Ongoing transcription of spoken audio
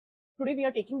Today we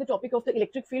are taking the topic of the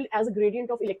electric field as a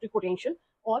gradient of electric potential,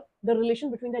 or the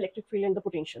relation between the electric field and the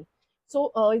potential.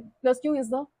 So plus Q is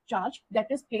the charge that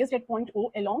is placed at point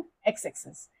O along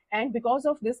x-axis, and because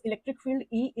of this electric field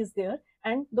E is there,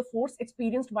 and the force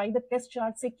experienced by the test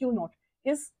charge, say Q naught,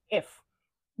 is F.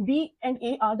 B and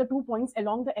A are the 2 points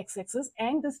along the x-axis,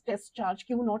 and this test charge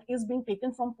Q naught is being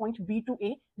taken from point B to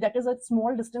A, that is a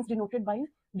small distance denoted by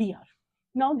dr.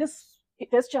 Now this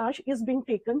test charge is being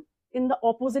taken in the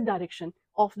opposite direction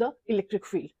of the electric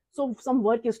field. So some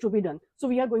work is to be done. So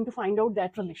we are going to find out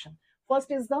that relation.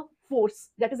 First is the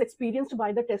force that is experienced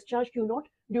by the test charge Q naught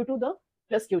due to the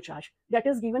plus Q charge. That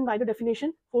is given by the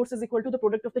definition, force is equal to the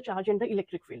product of the charge and the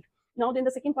electric field. Now then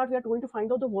the second part, we are going to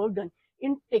find out the work done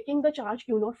in taking the charge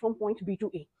Q naught from point B to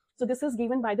A. So this is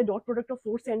given by the dot product of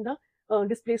force and the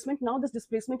displacement. Now this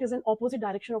displacement is in opposite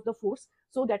direction of the force.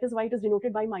 So that is why it is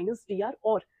denoted by minus dr,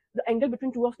 or the angle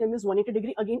between two of them is 180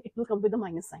 degree. Again, it will come with the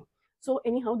minus sign. So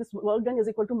anyhow, this work done is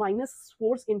equal to minus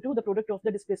force into the product of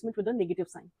the displacement with a negative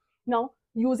sign. Now,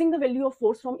 using the value of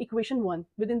force from equation 1,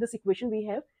 within this equation we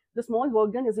have the small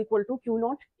work done is equal to Q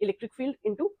naught electric field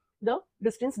into the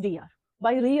distance dr.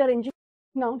 By rearranging,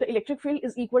 now the electric field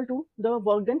is equal to the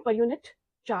work done per unit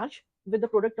charge with the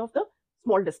product of the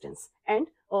small distance, and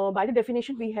by the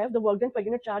definition we have the work done per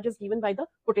unit charge is given by the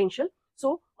potential.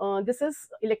 So this is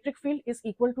electric field is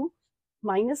equal to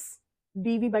minus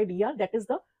dV by dr, that is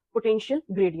the potential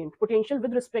gradient. Potential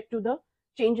with respect to the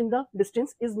change in the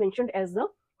distance is mentioned as the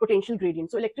potential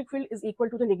gradient. So electric field is equal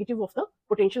to the negative of the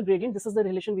potential gradient. This is the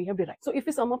relation we have derived. So if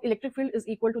we sum up, electric field is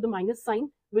equal to the minus sign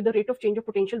with the rate of change of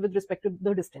potential with respect to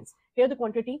the distance. Here the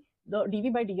quantity, the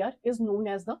dV by dr, is known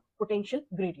as the potential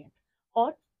gradient.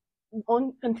 Or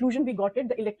on conclusion, we got it,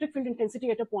 the electric field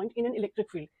intensity at a point in an electric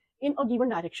field in a given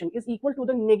direction is equal to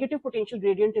the negative potential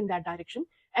gradient in that direction.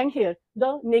 And here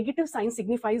the negative sign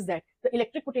signifies that the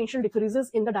electric potential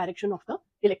decreases in the direction of the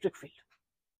electric field.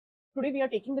 Today we are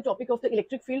taking the topic of the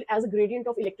electric field as a gradient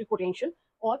of electric potential,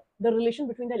 or the relation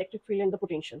between the electric field and the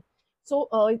potential. So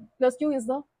plus Q is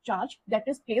the charge that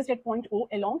is placed at point O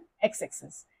along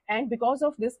x-axis, and because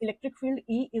of this electric field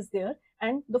E is there,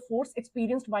 and the force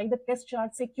experienced by the test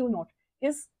charge, say Q naught,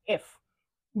 is F.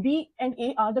 B and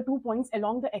A are the 2 points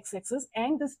along the x-axis,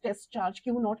 and this test charge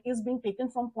Q naught is being taken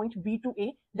from point B to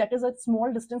A, that is a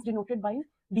small distance denoted by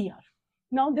dr.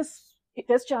 Now this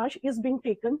test charge is being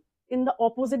taken in the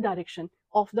opposite direction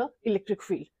of the electric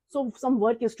field. So some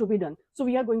work is to be done. So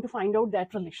we are going to find out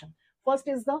that relation. First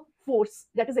is the force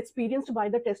that is experienced by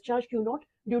the test charge Q naught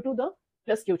due to the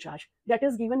plus Q charge. That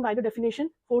is given by the definition,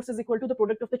 force is equal to the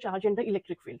product of the charge and the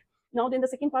electric field. Now then the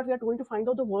second part, we are going to find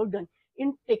out the work done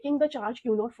in taking the charge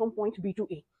Q naught from point B to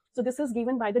A. So this is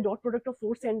given by the dot product of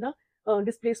force and the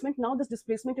displacement. Now this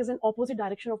displacement is in opposite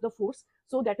direction of the force.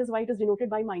 So that is why it is denoted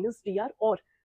by minus dr, or